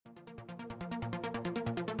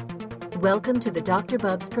Welcome to the Dr.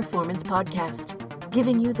 Bubs Performance Podcast,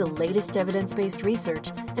 giving you the latest evidence-based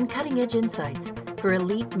research and cutting-edge insights for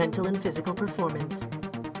elite mental and physical performance.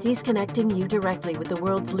 He's connecting you directly with the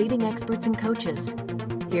world's leading experts and coaches.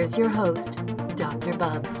 Here's your host, Dr.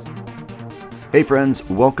 Bubs. Hey friends,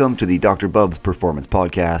 welcome to the Dr. Bubs Performance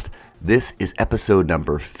Podcast. This is episode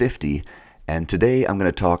number 50, and today I'm going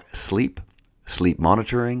to talk sleep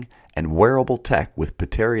monitoring, and wearable tech with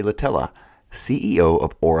Petteri Lahtela, CEO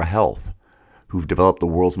of Oura Health, who've developed the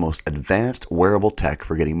world's most advanced wearable tech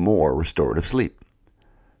for getting more restorative sleep.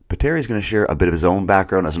 Petteri is going to share a bit of his own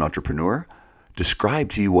background as an entrepreneur, describe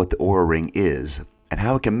to you what the Oura Ring is, and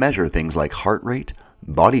how it can measure things like heart rate,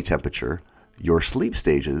 body temperature, your sleep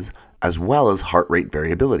stages, as well as heart rate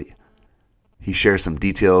variability. He shares some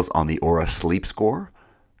details on the Oura Sleep Score,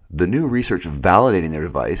 the new research validating their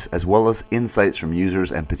device, as well as insights from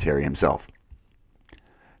users and Petteri himself.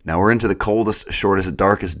 Now we're into the coldest, shortest,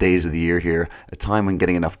 darkest days of the year here, a time when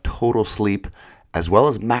getting enough total sleep as well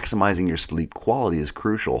as maximizing your sleep quality is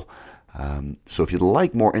crucial. So if you'd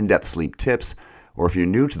like more in-depth sleep tips, or if you're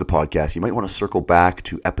new to the podcast, you might want to circle back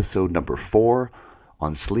to episode number 4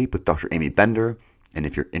 on sleep with Dr. Amy Bender. And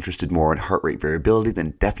if you're interested more in heart rate variability,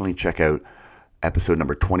 then definitely check out episode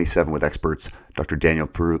number 27 with experts Dr. Daniel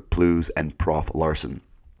Plews and Prof. Larson.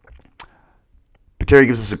 Petteri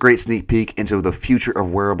gives us a great sneak peek into the future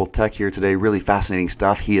of wearable tech here today. Really fascinating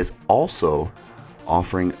stuff. He is also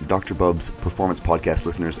offering Dr. Bubs Performance Podcast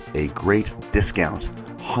listeners a great discount,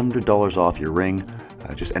 $100 off your ring.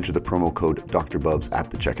 Just enter the promo code Dr. Bubs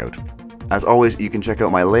at the checkout. As always, you can check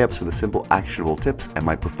out my layups for the simple actionable tips and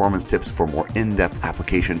my performance tips for more in-depth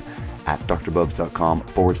application at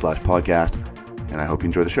drbubs.com/podcast. And I hope you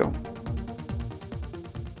enjoy the show.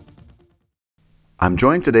 I'm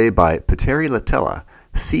joined today by Petteri Lahtela,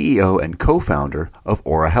 CEO and co-founder of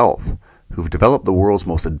Oura Health, who've developed the world's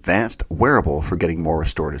most advanced wearable for getting more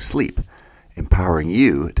restorative sleep, empowering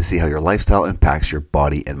you to see how your lifestyle impacts your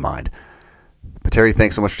body and mind. Petteri,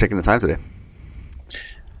 thanks so much for taking the time today.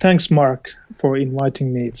 Thanks, Mark, for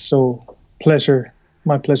inviting me. It's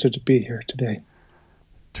my pleasure to be here today.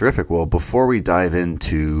 Terrific. Well, before we dive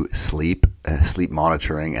into sleep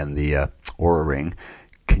monitoring and the Oura Ring,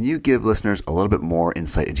 can you give listeners a little bit more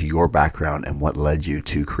insight into your background and what led you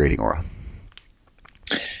to creating Oura?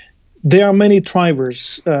 There are many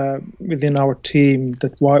drivers within our team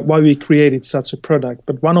that why we created such a product,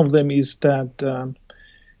 but one of them is that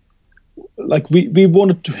we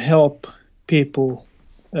wanted to help people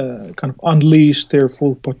kind of unleash their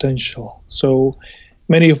full potential. So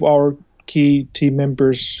many of our key team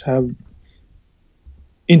members have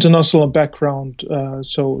international background,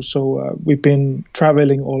 so we've been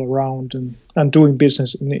traveling all around and doing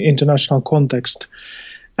business in the international context,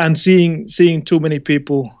 and seeing too many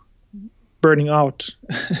people burning out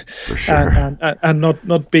for sure. and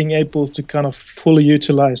not being able to kind of fully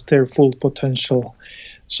utilize their full potential.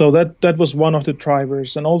 So that was one of the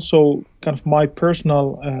drivers, and also kind of my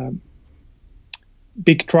personal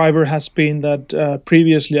big driver has been that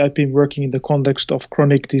previously I've been working in the context of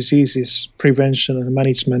chronic diseases prevention and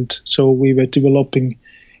management. So we were developing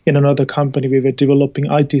in another company, we were developing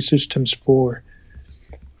IT systems for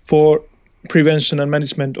prevention and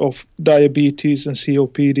management of diabetes and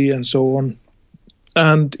COPD and so on.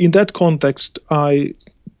 And in that context, I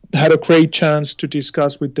had a great chance to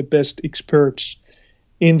discuss with the best experts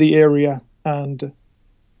in the area, and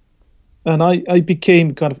I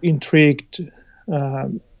became kind of intrigued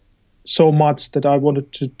so much that I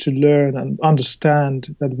wanted to learn and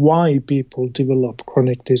understand that why people develop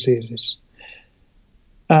chronic diseases.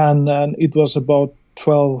 And it was about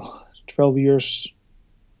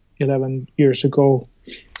 11 years ago,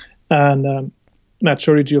 and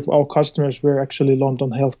majority of our customers were actually London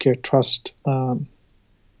Healthcare Trust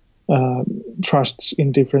trusts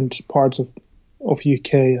in different parts of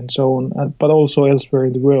UK and so on, but also elsewhere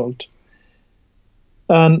in the world.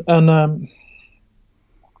 And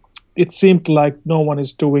it seemed like no one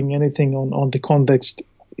is doing anything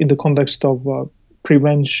in the context of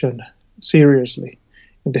prevention seriously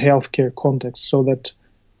in the healthcare context, so that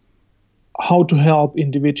how to help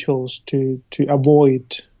individuals to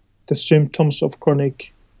avoid the symptoms of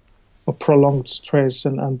chronic or prolonged stress,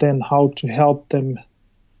 and then how to help them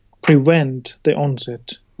prevent the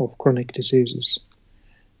onset of chronic diseases.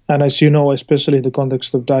 And as you know, especially in the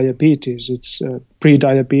context of diabetes, it's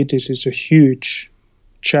pre-diabetes is a huge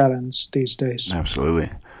challenge these days. Absolutely.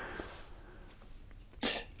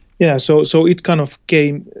 Yeah, so it kind of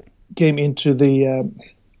came into the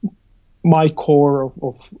my core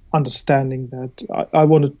of understanding that I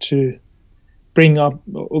wanted to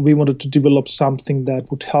we wanted to develop something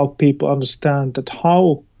that would help people understand that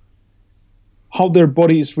how how their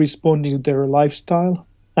body is responding to their lifestyle,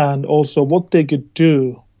 and also what they could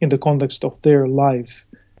do in the context of their life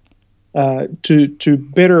to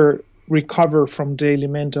better recover from daily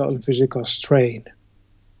mental and physical strain.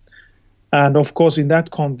 And of course, in that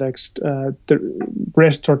context, the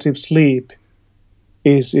restorative sleep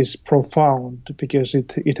is profound, because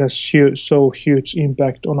it has so huge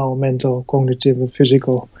impact on our mental, cognitive, and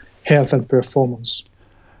physical health and performance,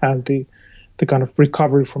 and the kind of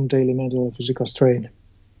recovery from daily mental and physical strain.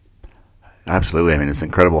 Absolutely. I mean, it's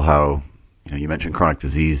incredible how, you mentioned chronic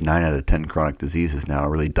disease. 9 out of 10 chronic diseases now are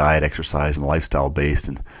really diet, exercise, and lifestyle based.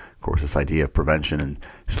 And of course, this idea of prevention and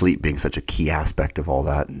sleep being such a key aspect of all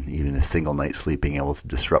that, and even a single night's sleep being able to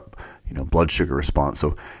disrupt, blood sugar response.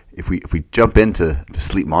 So if we jump into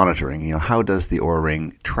sleep monitoring, how does the Oura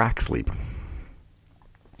Ring track sleep?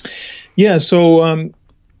 Yeah, so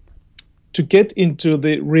to get into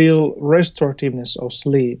the real restorativeness of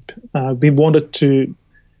sleep, we wanted to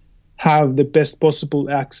have the best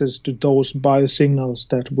possible access to those biosignals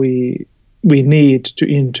that we need to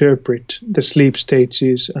interpret the sleep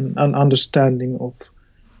stages and an understanding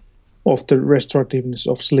of the restorativeness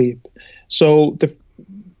of sleep. So the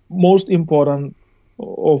most important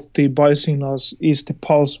of the biosignals is the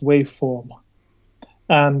pulse waveform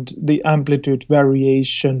and the amplitude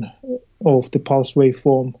variation of the pulse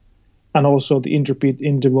waveform, and also the interbeat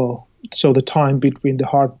interval, so the time between the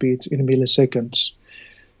heartbeats in milliseconds.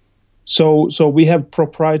 So we have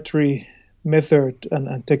proprietary method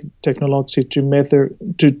and technology to measure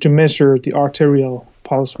the arterial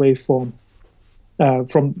pulse waveform.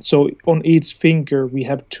 So on each finger we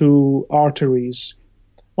have 2 arteries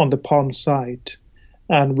on the palm side,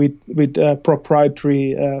 and with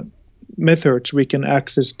proprietary methods we can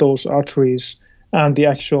access those arteries and the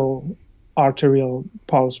actual arterial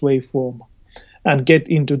pulse waveform and get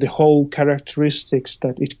into the whole characteristics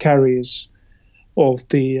that it carries of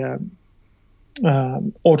the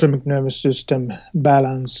autonomic nervous system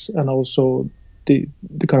balance, and also the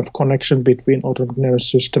kind of connection between autonomic nervous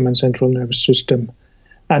system and central nervous system,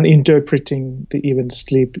 and interpreting the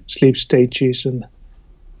sleep stages and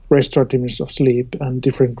restorativeness of sleep and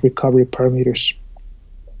different recovery parameters.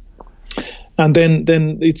 And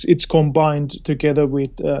then it's combined together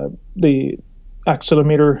with the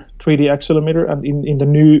accelerometer, 3D accelerometer, and in the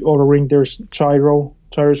new Oura Ring there's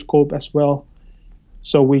gyroscope as well.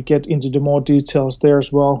 So we get into the more details there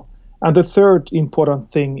as well. And the third important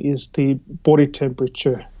thing is the body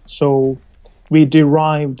temperature. So we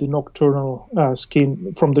derive the nocturnal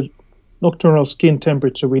skin from the nocturnal skin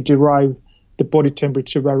temperature. We derive the body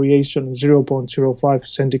temperature variation in 0.05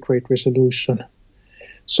 centigrade resolution.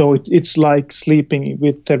 So it's like sleeping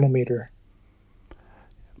with thermometer.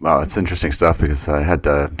 Wow, that's interesting stuff, because I had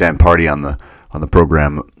Dan Party on the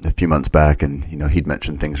program a few months back, and he'd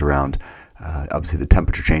mentioned things around obviously the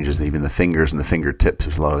temperature changes, even the fingers and the fingertips.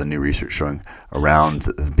 Is a lot of the new research showing around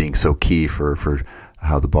being so key for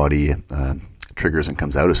how the body triggers and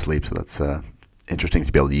comes out of sleep. So that's interesting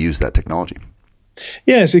to be able to use that technology.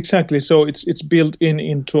 Yes, exactly. So it's built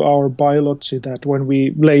into our biology that when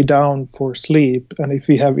we lay down for sleep, and if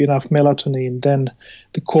we have enough melatonin, then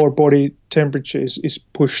the core body temperature is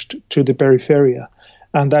pushed to the peripheria,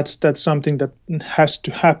 and that's something that has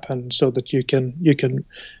to happen so that you can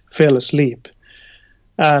fall asleep,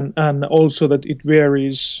 and also that it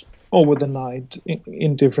varies over the night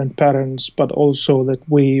in different patterns, but also that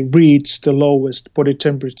we reach the lowest body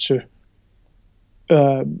temperature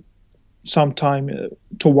sometime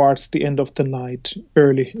towards the end of the night,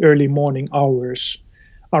 early morning hours,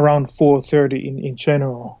 around 4:30 in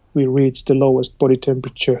general, we reach the lowest body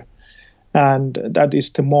temperature, and that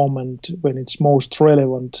is the moment when it's most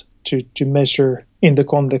relevant to measure in the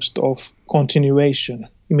context of continuation,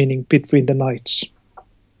 meaning between the nights.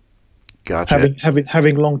 Gotcha.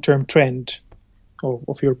 Having long-term trend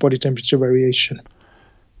of your body temperature variation.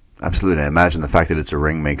 Absolutely. I imagine the fact that it's a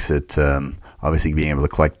ring makes it obviously being able to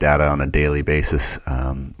collect data on a daily basis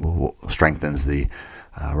strengthens the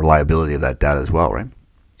reliability of that data as well, right?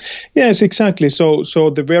 Yes, exactly. So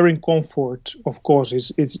the wearing comfort, of course,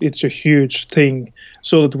 it's a huge thing,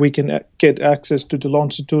 so that we can get access to the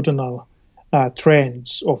longitudinal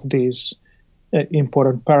trends of these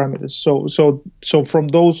important parameters. So from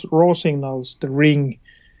those raw signals, the ring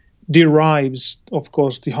derives, of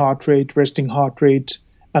course, the heart rate, resting heart rate,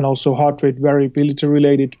 and also heart rate variability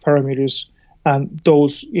related parameters, and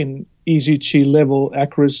those in ECG level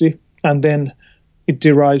accuracy. And then it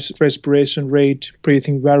derives respiration rate,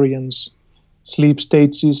 breathing variance, sleep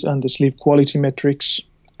stages, and the sleep quality metrics,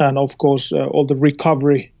 and of course all the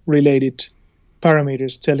recovery related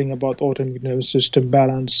parameters telling about autonomic nervous system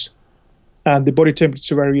balance, And the body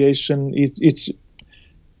temperature variation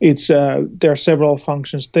there are several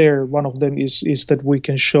functions there. One of them is that we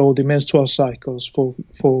can show the menstrual cycles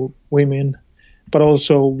for women, but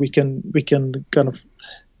also we can kind of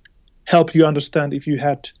help you understand if you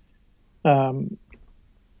had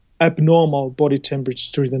abnormal body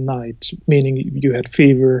temperature during the night, meaning you had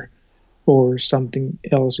fever or something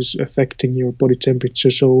else is affecting your body temperature.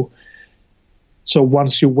 So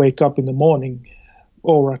once you wake up in the morning,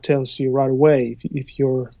 Aura tells you right away if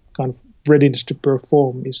your kind of readiness to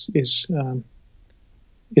perform is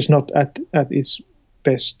not at its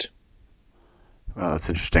best. Well, that's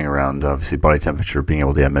interesting around obviously body temperature, being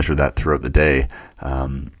able to measure that throughout the day.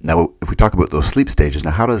 Now, if we talk about those sleep stages,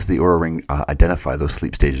 now how does the Aura Ring identify those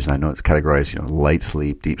sleep stages? And I know it's categorized, light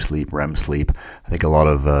sleep, deep sleep, REM sleep. I think a lot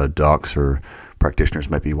of docs or practitioners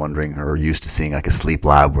might be wondering or used to seeing like a sleep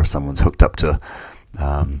lab where someone's hooked up to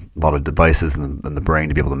a lot of devices in the brain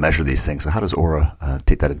to be able to measure these things. So how does Aura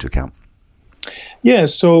take that into account? Yeah,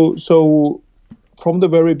 so from the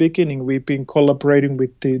very beginning, we've been collaborating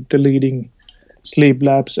with the leading sleep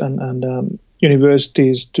labs and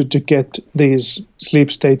universities to get these sleep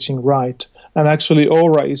staging right. And actually,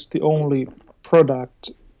 Aura is the only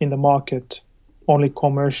product in the market, only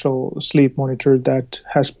commercial sleep monitor that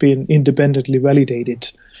has been independently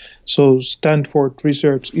validated. So Stanford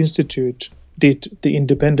Research Institute did the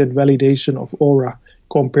independent validation of Aura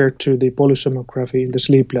compared to the polysomnography in the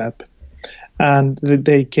sleep lab. And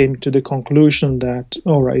they came to the conclusion that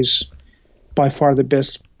Aura is by far the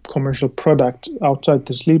best commercial product outside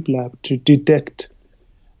the sleep lab to detect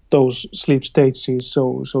those sleep stages,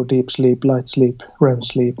 so deep sleep, light sleep, REM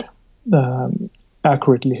sleep,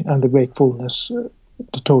 accurately, and the wakefulness,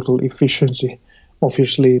 the total efficiency of your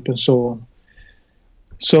sleep, and so on.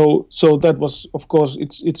 So that was, of course,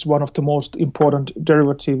 it's one of the most important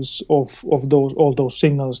derivatives of all those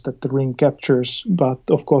signals that the ring captures. But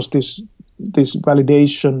of course, this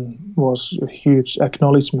validation was a huge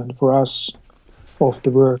acknowledgement for us of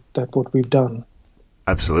the work that what we've done.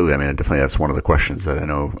 Absolutely. I mean, definitely that's one of the questions that I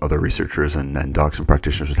know other researchers and docs and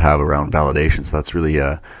practitioners would have around validation. So that's really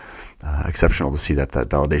exceptional to see that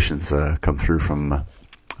validation's come through from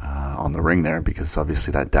on the ring there, because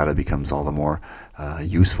obviously that data becomes all the more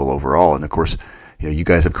useful overall. And of course, you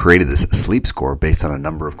guys have created this sleep score based on a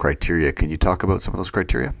number of criteria. Can you talk about some of those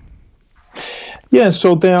criteria? Yeah,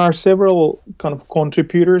 so there are several kind of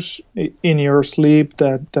contributors in your sleep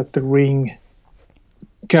that the ring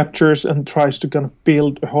captures and tries to kind of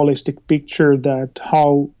build a holistic picture that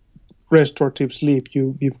how restorative sleep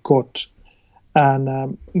you've got.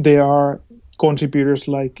 And there are contributors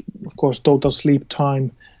like, of course, total sleep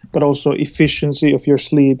time, but also efficiency of your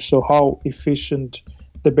sleep. So how efficient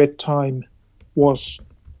the bedtime was,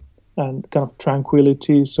 and kind of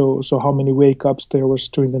tranquility. So how many wake-ups there was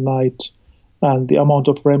during the night, and the amount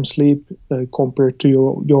of REM sleep compared to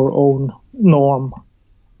your own norm,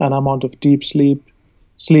 and amount of deep sleep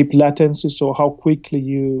latency, so how quickly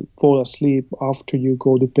you fall asleep after you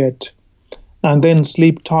go to bed. And then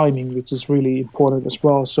sleep timing, which is really important as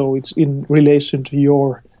well. So it's in relation to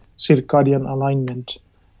your circadian alignment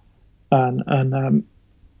and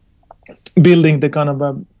building the kind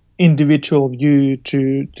of individual view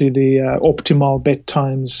to the optimal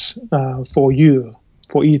bedtimes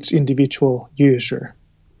for each individual user.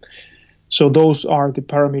 So those are the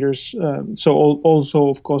parameters. So also,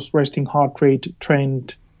 of course, resting heart rate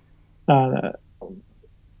trend.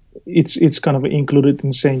 It's kind of included in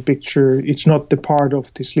the same picture. It's not the part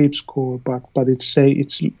of the sleep score, but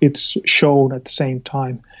it's shown at the same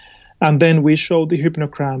time. And then we show the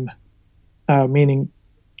hypnogram, meaning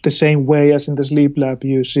the same way as in the sleep lab,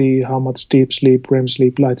 you see how much deep sleep, REM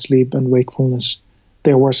sleep, light sleep, and wakefulness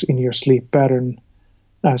there was in your sleep pattern.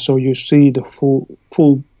 So you see the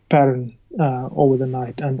full pattern over the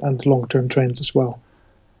night and long-term trends as well.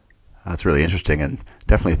 That's really interesting, and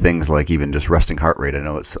definitely things like even just resting heart rate. I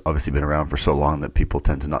know it's obviously been around for so long that people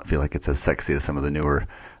tend to not feel like it's as sexy as some of the newer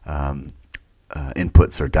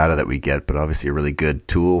inputs or data that we get, but obviously a really good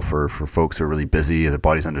tool for folks who are really busy, their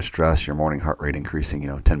body's under stress. Your morning heart rate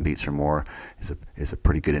increasing 10 beats or more is a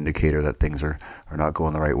pretty good indicator that things are not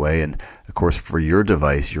going the right way. And of course, for your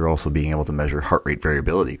device, you're also being able to measure heart rate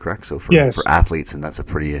variability, correct? So for athletes, and that's a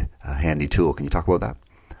pretty handy tool. Can you talk about that?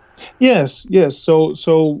 Yes.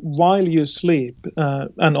 So while you sleep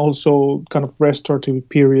and also kind of restorative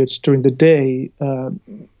periods during the day,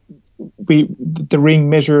 the ring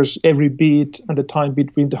measures every beat and the time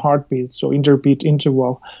between the heartbeats, so interbeat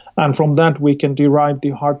interval, and from that we can derive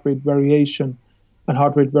the heart rate variation and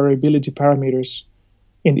heart rate variability parameters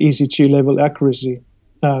in ECG level accuracy.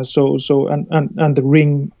 So the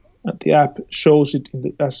ring the app shows it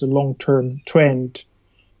as a long-term trend.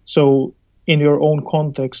 So in your own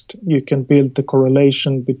context, you can build the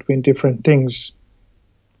correlation between different things,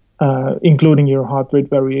 including your heart rate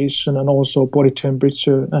variation and also body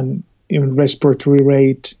temperature and even respiratory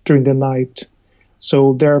rate during the night.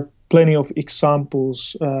 So there are plenty of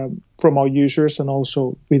examples from our users and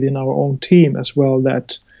also within our own team as well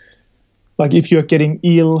that, like, if you're getting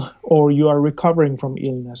ill or you are recovering from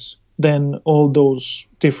illness, then all those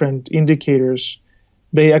different indicators,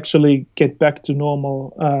 they actually get back to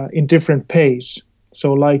normal in different pace.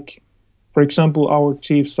 So, like, for example, our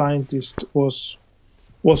chief scientist was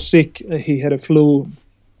sick. He had a flu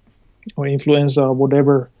or influenza or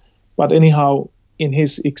whatever. But anyhow, in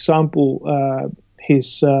his example,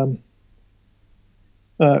 his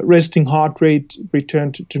resting heart rate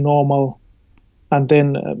returned to normal, and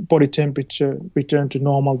then body temperature returned to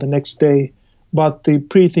normal the next day. But the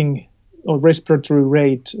breathing or respiratory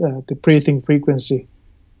rate, the breathing frequency,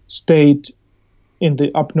 stayed in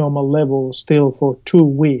the abnormal level still for 2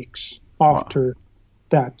 weeks after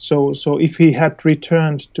that. So if he had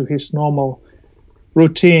returned to his normal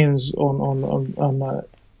routines on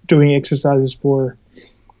doing exercises for,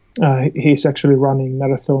 he's actually running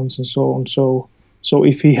marathons and so on. So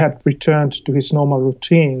if he had returned to his normal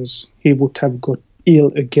routines, he would have got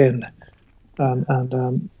ill again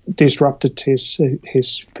and disrupted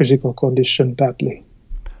his physical condition badly.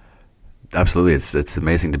 Absolutely, it's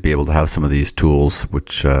amazing to be able to have some of these tools,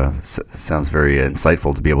 which sounds very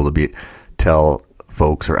insightful, to be able to tell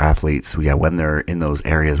folks or athletes, when they're in those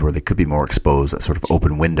areas where they could be more exposed, that sort of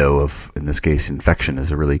open window of, in this case, infection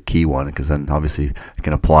is a really key one, because then obviously you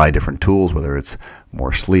can apply different tools, whether it's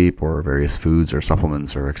more sleep or various foods or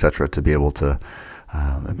supplements or etc., to be able to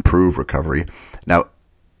improve recovery. Now,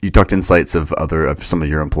 you talked insights of some of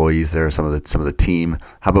your employees there, some of the team.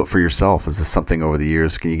 How about for yourself? Is this something over the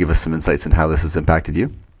years? Can you give us some insights on how this has impacted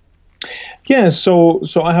you? Yeah, so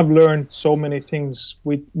I have learned so many things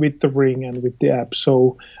with the Ring and with the app.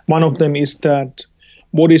 So one of them is that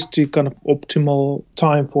what is the kind of optimal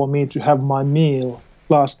time for me to have my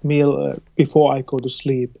last meal before I go to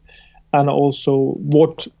sleep, and also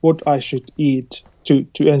what I should eat to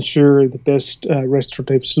ensure the best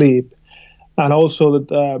restorative sleep, and also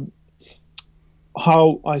that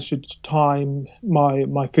how I should time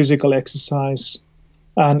my physical exercise,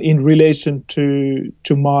 and in relation to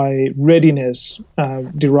my readiness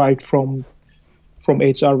derived from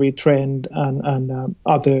HRV trend and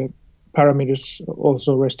other parameters,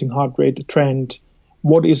 also resting heart rate trend.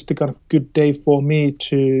 What is the kind of good day for me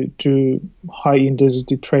to high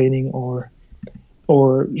intensity training, or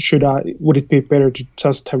would it be better to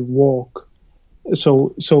just have walk?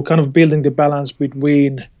 So kind of building the balance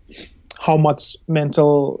between how much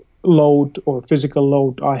mental load or physical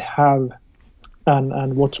load I have,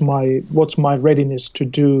 and what's my readiness to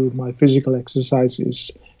do my physical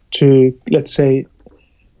exercises to, let's say,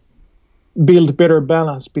 build better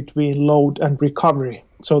balance between load and recovery,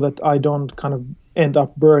 so that I don't kind of end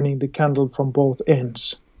up burning the candle from both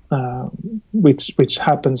ends, which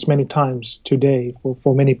happens many times today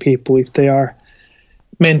for many people. If they are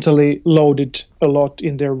mentally loaded a lot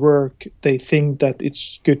in their work, they think that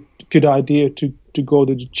it's good idea to go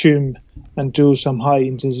to the gym and do some high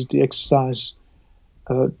intensity exercise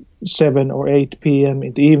 7 or 8 p.m.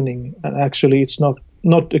 in the evening, and actually it's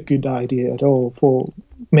not a good idea at all for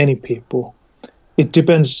many people. It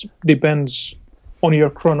depends on your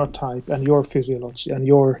chronotype and your physiology and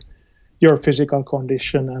your physical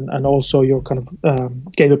condition, and also your kind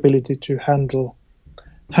of capability to handle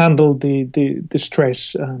the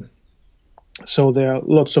stress. So there are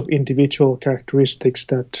lots of individual characteristics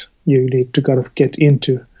that you need to kind of get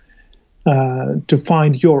into to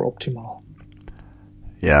find your optimal.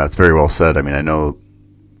 Yeah, it's very well said. I mean, I know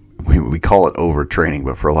we call it overtraining,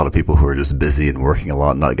 but for a lot of people who are just busy and working a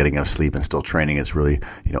lot, not getting enough sleep and still training, it's really,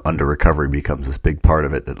 under recovery becomes this big part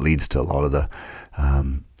of it that leads to a lot of the,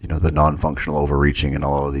 the non-functional overreaching and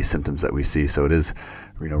all of these symptoms that we see. So it is,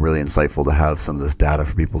 really insightful to have some of this data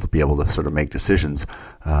for people to be able to sort of make decisions.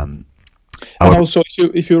 And also,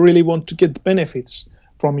 if you really want to get benefits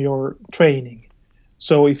from your training,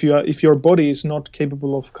 so if your body is not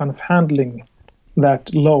capable of kind of handling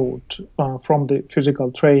that load from the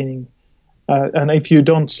physical training, and if you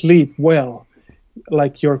don't sleep well,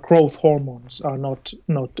 like your growth hormones are not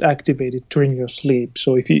activated during your sleep.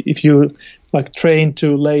 So if you like train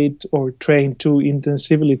too late or train too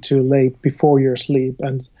intensively too late before your sleep,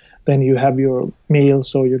 and then you have your meal,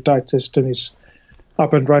 so your digestion is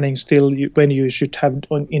up and running still when you should have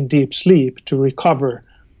in deep sleep to recover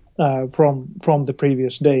from the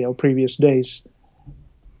previous day or previous days,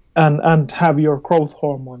 and have your growth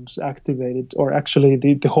hormones activated, or actually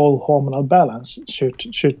the whole hormonal balance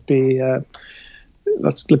should be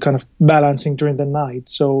that's the kind of balancing during the night.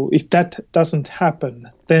 So if that doesn't happen,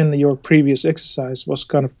 then your previous exercise was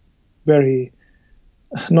kind of very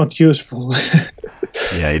not useful.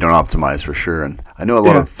 Yeah, you don't optimize for sure. And I know a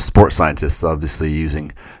lot of sports scientists, obviously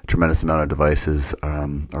using a tremendous amount of devices,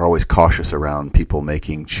 are always cautious around people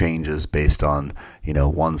making changes based on,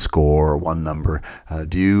 one score or one number.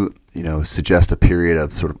 Do you, suggest a period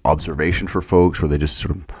of sort of observation for folks where they just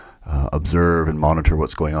sort of observe and monitor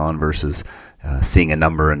what's going on versus seeing a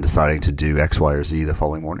number and deciding to do X, Y, or Z the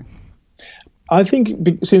following morning? I think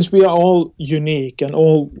since we are all unique and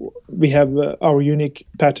we have our unique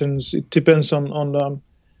patterns, it depends on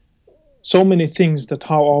so many things, that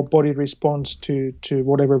how our body responds to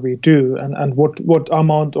whatever we do, and what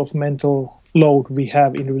amount of mental load we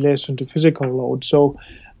have in relation to physical load. So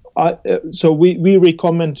we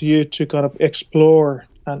recommend you to kind of explore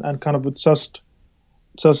and kind of just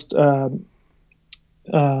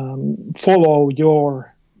follow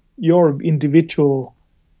your individual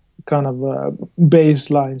kind of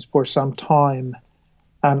baselines for some time,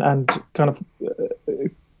 and kind of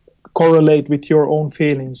correlate with your own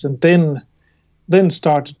feelings, and then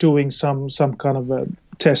start doing some kind of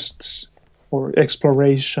tests or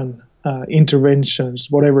exploration,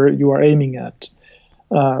 interventions, whatever you are aiming at,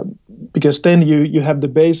 because then you have the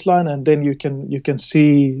baseline, and then you can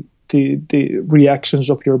see the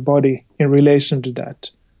reactions of your body in relation to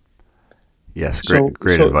that. Yes,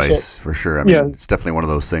 great advice for sure. I mean, It's definitely one of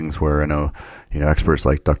those things where I know, experts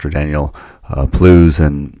like Dr. Daniel Plews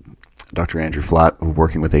and Dr. Andrew Flatt, who are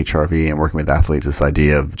working with HRV and working with athletes, this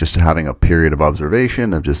idea of just having a period of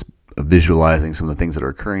observation, of just visualizing some of the things that are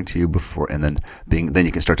occurring to you before, and then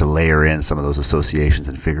you can start to layer in some of those associations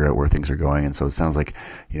and figure out where things are going. And so it sounds like,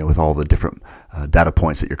 with all the different data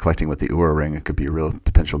points that you're collecting with the Oura Ring, it could be a real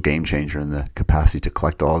potential game changer in the capacity to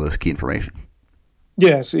collect all this key information.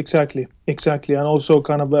 Yes, exactly, and also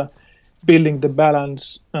kind of building the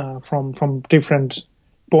balance from different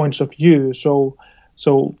points of view. So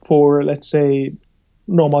for, let's say,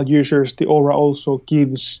 normal users, the Oura also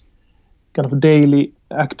gives kind of daily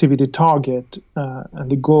activity target and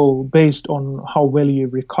the goal based on how well you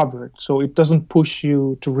recovered. So it doesn't push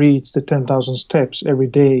you to reach the 10,000 steps every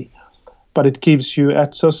day, but it gives you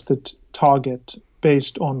adjusted target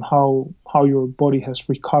based on how your body has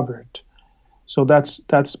recovered. So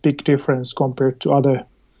that's big difference compared to other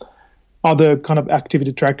kind of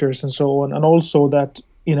activity trackers and so on. And also that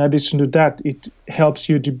in addition to that, it helps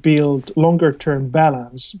you to build longer term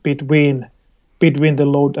balance between the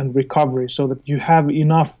load and recovery, so that you have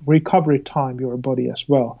enough recovery time, your body as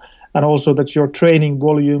well. And also that your training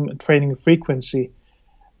volume and training frequency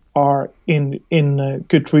are in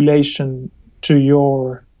good relation to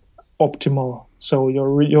your optimal, so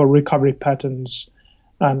your recovery patterns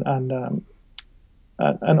and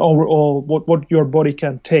overall what your body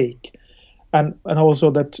can take, and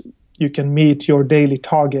also that you can meet your daily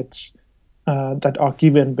targets that are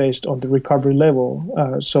given based on the recovery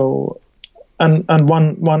level. And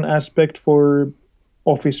one aspect for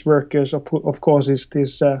office workers, of course, is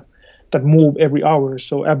this that move every hour,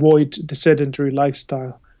 so avoid the sedentary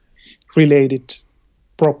lifestyle related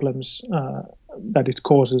problems that it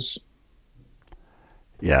causes.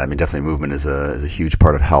 Yeah, I mean, definitely movement is a huge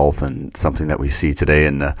part of health, and something that we see today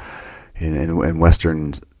in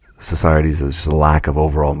Western societies. There's just a lack of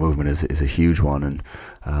overall movement is a huge one, and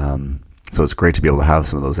so it's great to be able to have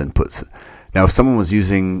some of those inputs. Now, if someone was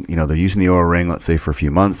using, they're using the Oura Ring, let's say for a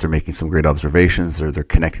few months, they're making some great observations, they're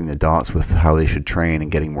connecting the dots with how they should train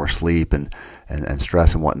and getting more sleep and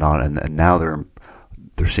stress and whatnot, and now they're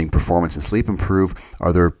seeing performance and sleep improve.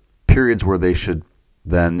 Are there periods where they should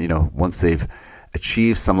then, once they've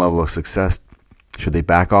achieved some level of success, should they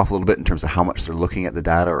back off a little bit in terms of how much they're looking at the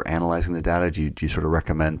data or analyzing the data? Do you sort of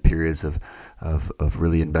recommend periods of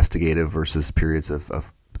really investigative versus periods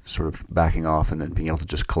of sort of backing off and then being able to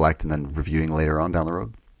just collect and then reviewing later on down the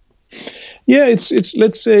road? Yeah, it's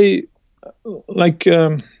let's say like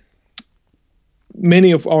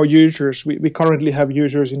many of our users, we currently have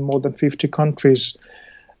users in more than 50 countries,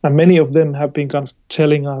 and many of them have been kind of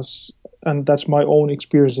telling us, and that's my own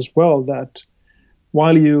experience as well, that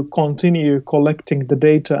while you continue collecting the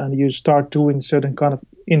data and you start doing certain kind of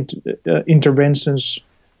interventions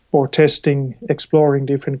or testing, exploring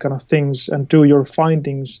different kind of things and do your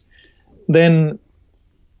findings, then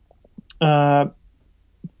from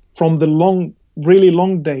the really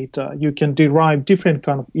long data, you can derive different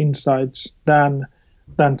kind of insights than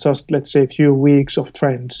just, let's say, a few weeks of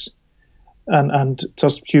trends and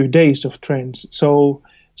just few days of trends. So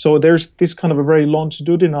So there's this kind of a very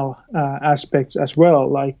longitudinal aspects as well,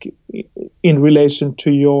 like in relation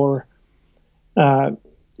to your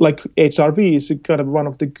like HRV is kind of one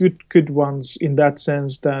of the good ones in that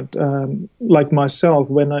sense that like myself,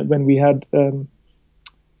 when we had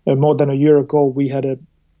more than a year ago, we had a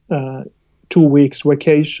 2 weeks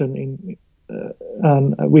vacation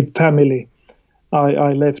and with family.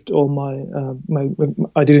 I left all my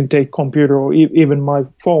I didn't take computer or even my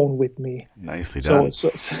phone with me. Nicely done. So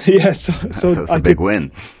that's a big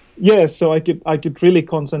win. Yes, so I could really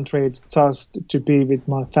concentrate just to be with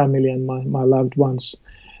my family and my loved ones.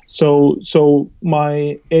 So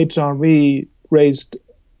my HRV raised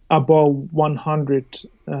above 100.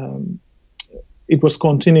 It was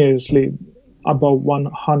continuously above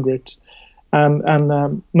 100. And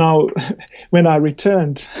now, when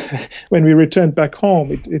we returned back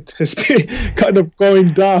home, it has been kind of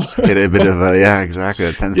going down. Get a bit of yeah, exactly.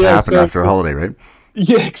 It tends to happen after a holiday, right?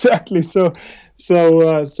 Yeah, exactly. So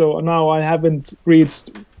now I haven't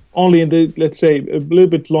reached, only in the, let's say, a little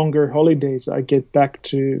bit longer holidays, I get back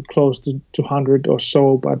to close to 200 or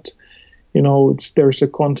so. But there's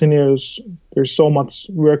so much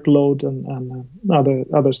workload and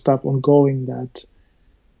other stuff ongoing that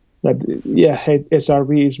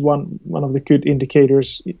HRV is one of the good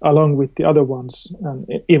indicators, along with the other ones,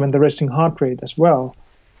 and even the resting heart rate as well.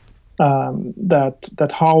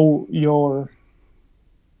 That how your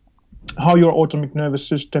autonomic nervous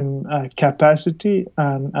system capacity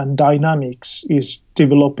and dynamics is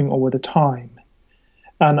developing over the time,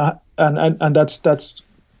 and that's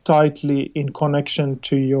tightly in connection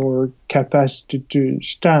to your capacity to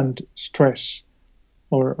stand stress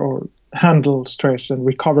or handle stress and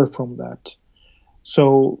recover from that.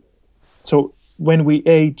 So when we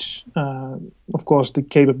age, of course, the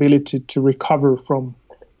capability to recover from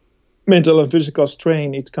mental and physical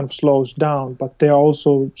strain, it kind of slows down. But there are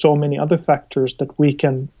also so many other factors that we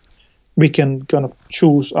can kind of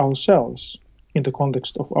choose ourselves in the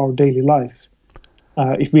context of our daily life,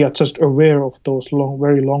 if we are just aware of those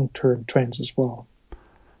very long-term trends as well.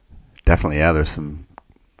 Definitely, yeah. There's some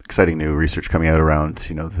exciting new research coming out around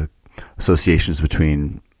the associations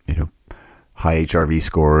between high HRV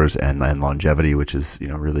scores and longevity, which is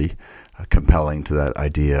really compelling to that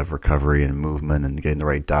idea of recovery and movement and getting the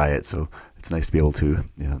right diet. So it's nice to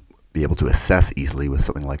be able to assess easily with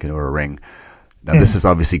something like an Oura Ring. Now, this is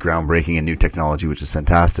obviously groundbreaking and new technology, which is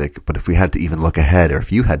fantastic. But if we had to even look ahead, or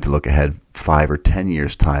if you had to look ahead 5 or 10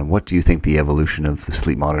 years' time, what do you think the evolution of the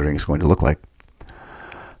sleep monitoring is going to look like?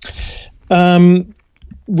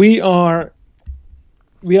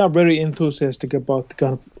 We are very enthusiastic about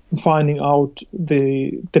kind of finding out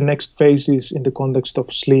the next phases in the context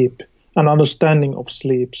of sleep and understanding of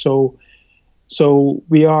sleep. So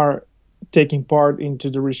we are taking part into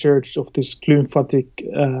the research of this lymphatic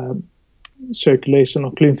circulation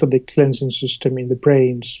or lymphatic cleansing system in the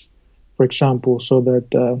brains, for example, so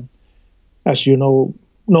that as you know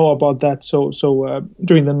about that, so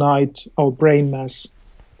during the night our brain mass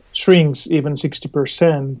shrinks even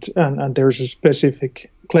 60%, and there's a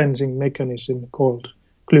specific cleansing mechanism called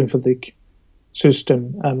lymphatic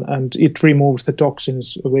system, and it removes the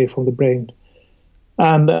toxins away from the brain,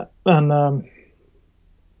 and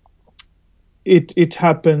it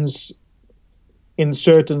happens in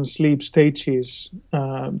certain sleep stages,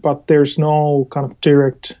 but there's no kind of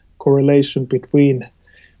direct correlation between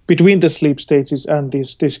the sleep stages and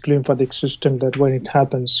this lymphatic system that when it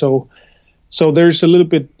happens. So there's a little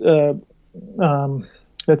bit,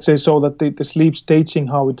 let's say, so that the sleep staging,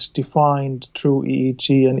 how it's defined through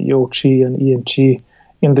EEG and EOG and EMG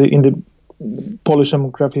in the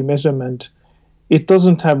polysomnography measurement, it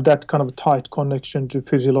doesn't have that kind of tight connection to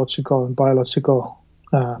physiological and biological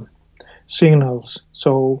signals.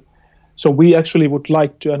 So we actually would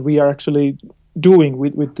like to, and we are actually doing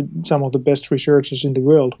with some of the best researchers in the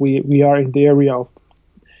world. We are in the area of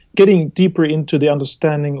getting deeper into the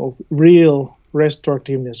understanding of real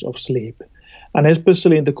restorativeness of sleep, and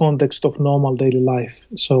especially in the context of normal daily life.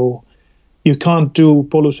 So you can't do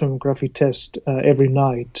polysomnography test every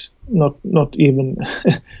night, not even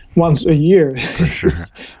once a year. For sure.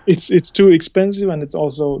 It's too expensive, and it's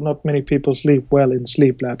also not many people sleep well in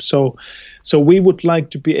sleep labs. So we would like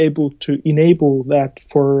to be able to enable that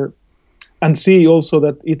and see also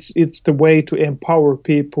that it's the way to empower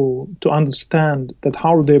people to understand that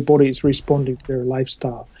how their body is responding to their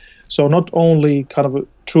lifestyle. So not only kind of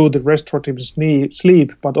through the restorative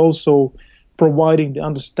sleep, but also providing the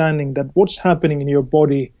understanding that what's happening in your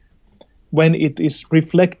body when it is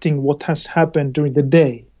reflecting what has happened during the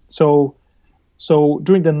day. So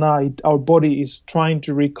during the night, our body is trying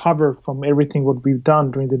to recover from everything what we've done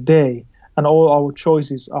during the day, and all our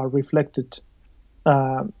choices are reflected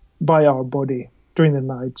by our body during the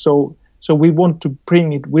night. So we want to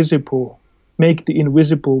bring it visible, make the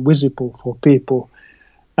invisible visible for people,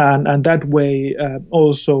 and that way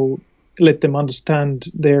also let them understand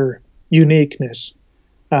their uniqueness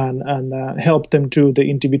and help them do the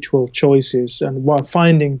individual choices, and while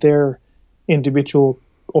finding their individual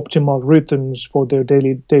optimal rhythms for their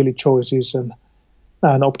daily choices and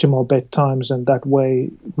optimal bedtimes, and that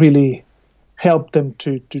way really help them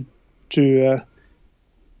to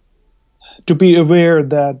be aware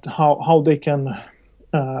that how they can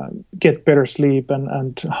get better sleep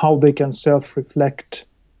and how they can self-reflect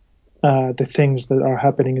the things that are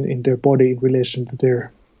happening in their body in relation to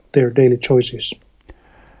their daily choices.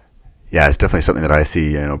 Yeah, it's definitely something that I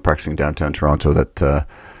see, practicing downtown Toronto, that,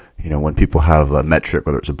 when people have a metric,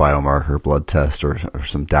 whether it's a biomarker, blood test, or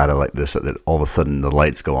some data like this, that all of a sudden the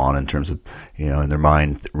lights go on in terms of, in their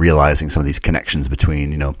mind, realizing some of these connections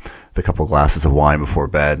between, the couple of glasses of wine before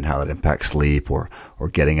bed and how that impacts sleep, or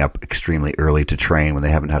getting up extremely early to train when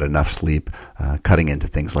they haven't had enough sleep, cutting into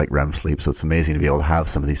things like REM sleep. So it's amazing to be able to have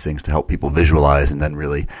some of these things to help people visualize and then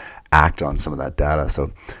really act on some of that data.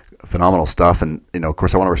 So phenomenal stuff. And, of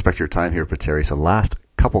course, I want to respect your time here, Petteri. So last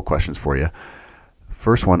couple questions for you.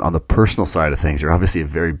 First one, on the personal side of things, you're obviously a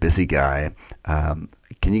very busy guy. Can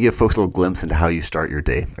you give folks a little glimpse into how you start your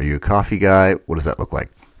day? Are you a coffee guy? What does that look like?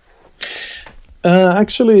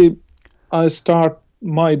 Actually, I start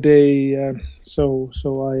my day, so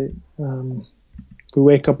I we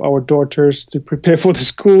wake up our daughters to prepare for the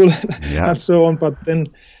school and so on. But then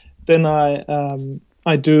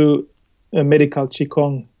I do a medical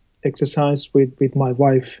qigong exercise with my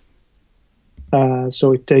wife.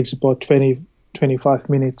 So it takes about 25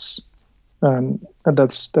 minutes, and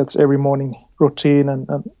that's every morning routine, and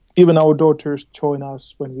even our daughters join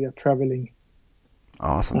us when we are traveling.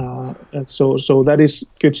 Awesome. And so that is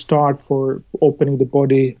good start for opening the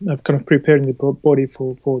body, kind of preparing the body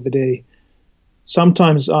for the day.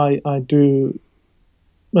 Sometimes I do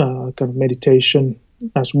kind of meditation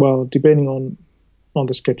as well, depending on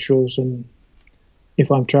the schedules and if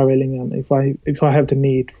I'm traveling and if I have the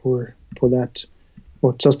need for that,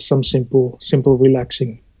 or just some simple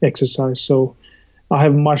relaxing exercise. So I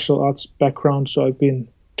have martial arts background, so I've been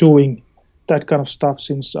doing that kind of stuff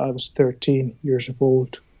since I was 13 years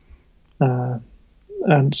old, and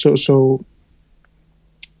so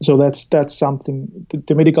that's something.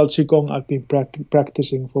 The medical qigong I've been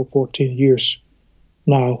practicing for 14 years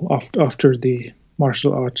now after the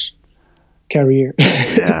martial arts career.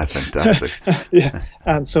 Yeah, fantastic. Yeah,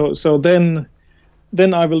 and so then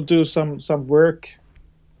I will do some work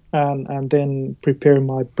and then prepare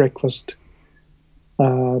my breakfast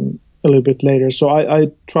a little bit later. So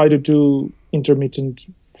I try to do intermittent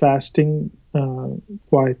fasting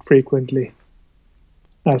quite frequently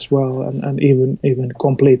as well, and even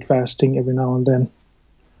complete fasting every now and then,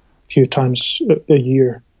 a few times a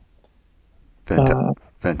year.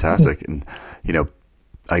 Fantastic. And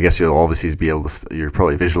I guess you'll obviously be able to, you're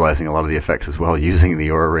probably visualizing a lot of the effects as well using the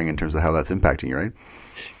Oura Ring in terms of how that's impacting you, right?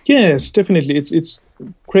 Yes, definitely. It's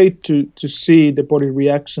great to see the body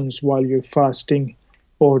reactions while you're fasting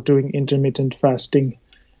or doing intermittent fasting,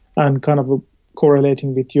 and kind of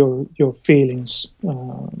correlating with your feelings,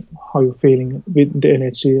 how you're feeling with the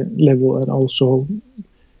energy level, and also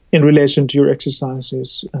in relation to your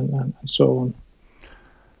exercises and so on.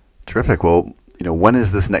 Terrific. Well, when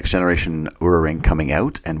is this next generation Oura Ring coming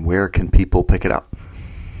out, and where can people pick it up?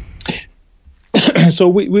 So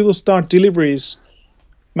we will start deliveries,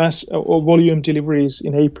 mass or volume deliveries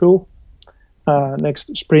in April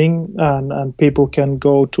next spring, and people can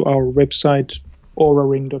go to our website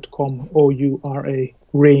ouraring.com,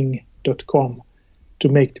 OURA-ring.com, to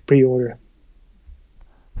make the pre-order.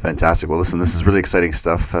 Fantastic. Well, listen, this is really exciting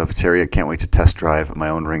stuff, Petteri. I can't wait to test drive my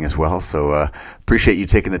own ring as well. So appreciate you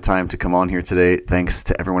taking the time to come on here today. Thanks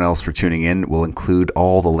to everyone else for tuning in. We'll include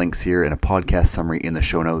all the links here in a podcast summary in the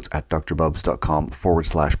show notes at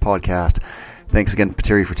drbubs.com/podcast. Thanks again,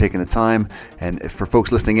 Petteri, for taking the time. And for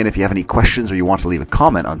folks listening in, if you have any questions or you want to leave a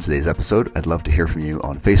comment on today's episode, I'd love to hear from you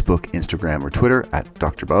on Facebook, Instagram, or Twitter at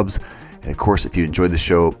Dr. Bubs. And of course, if you enjoyed the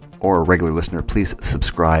show or a regular listener, please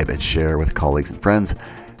subscribe and share with colleagues and friends.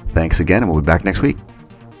 Thanks again, and we'll be back next week.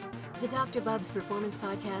 The Dr. Bubs Performance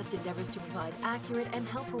Podcast endeavors to provide accurate and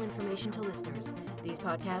helpful information to listeners. These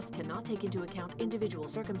podcasts cannot take into account individual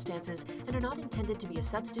circumstances and are not intended to be a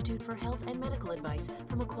substitute for health and medical advice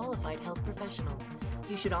from a qualified health professional.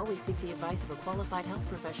 You should always seek the advice of a qualified health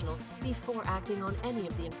professional before acting on any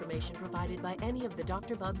of the information provided by any of the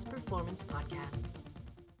Dr. Bubs Performance Podcasts.